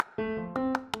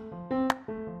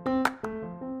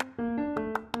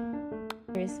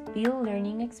teachers build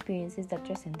learning experiences that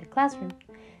transcend the classroom.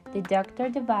 The Dr.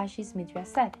 Devashi Mitra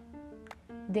said,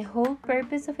 "The whole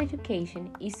purpose of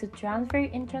education is to transfer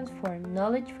and transform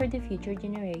knowledge for the future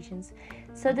generations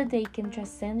so that they can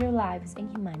transcend their lives and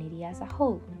humanity as a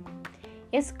whole."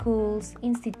 Schools,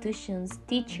 institutions,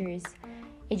 teachers,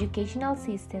 educational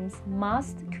systems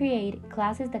must create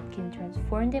classes that can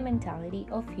transform the mentality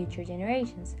of future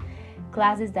generations,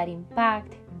 classes that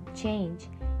impact, change,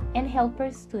 and help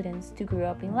our students to grow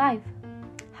up in life.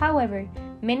 However,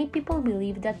 many people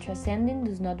believe that transcending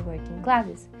does not work in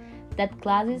classes, that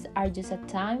classes are just a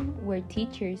time where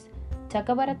teachers talk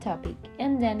about a topic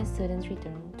and then students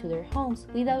return to their homes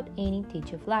without any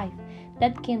teach of life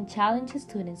that can challenge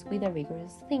students with a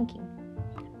rigorous thinking.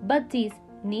 But this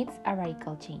needs a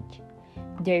radical change.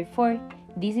 Therefore,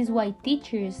 this is why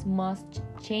teachers must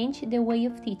change the way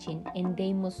of teaching and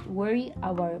they must worry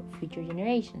about future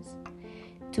generations.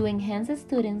 To enhance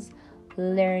students'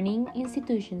 learning,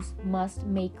 institutions must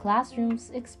make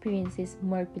classrooms experiences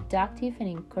more productive and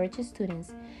encourage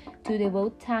students to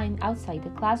devote time outside the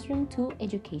classroom to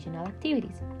educational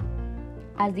activities.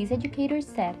 As this educator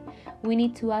said, we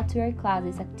need to add to our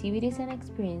classes activities and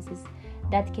experiences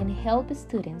that can help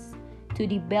students to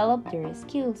develop their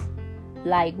skills.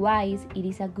 Likewise, it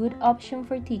is a good option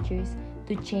for teachers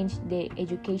to change the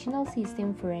educational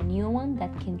system for a new one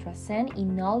that can transcend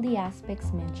in all the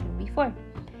aspects mentioned before.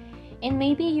 And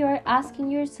maybe you're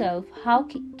asking yourself, how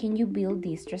can you build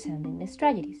these transcendent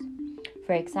strategies?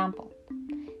 For example,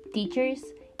 teachers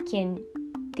can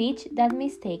teach that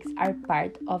mistakes are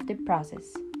part of the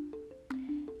process.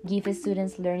 Give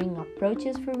students learning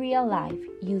approaches for real life,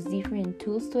 use different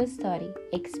tools to study,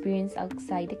 experience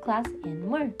outside the class, and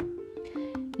more.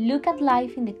 Look at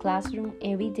life in the classroom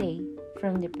every day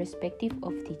from the perspective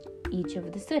of each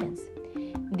of the students.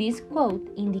 This quote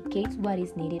indicates what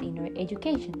is needed in our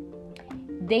education.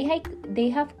 They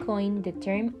have coined the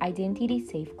term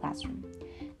identity-safe classroom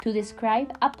to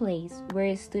describe a place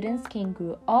where students can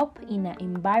grow up in an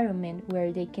environment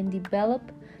where they can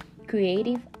develop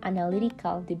creative,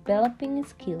 analytical, developing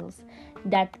skills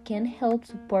that can help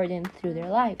support them through their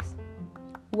lives.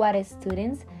 What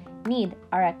students need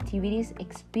are activities,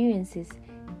 experiences,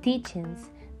 teachings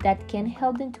that can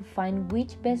help them to find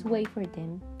which best way for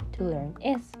them to learn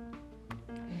is.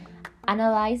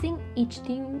 Analyzing each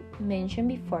thing mentioned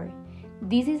before,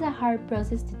 this is a hard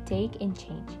process to take and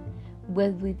change,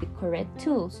 but with the correct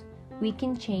tools, we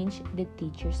can change the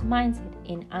teacher's mindset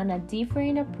and add a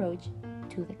different approach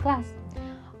to the class.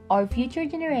 Our future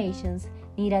generations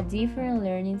need a different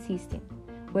learning system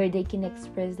where they can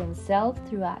express themselves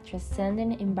through a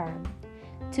transcendent environment.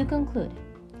 To conclude,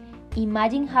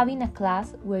 imagine having a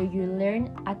class where you learn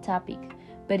a topic,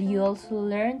 but you also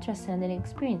learn transcendent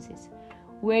experiences,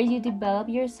 where you develop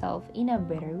yourself in a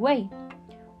better way.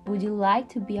 Would you like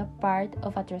to be a part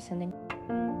of a transcendent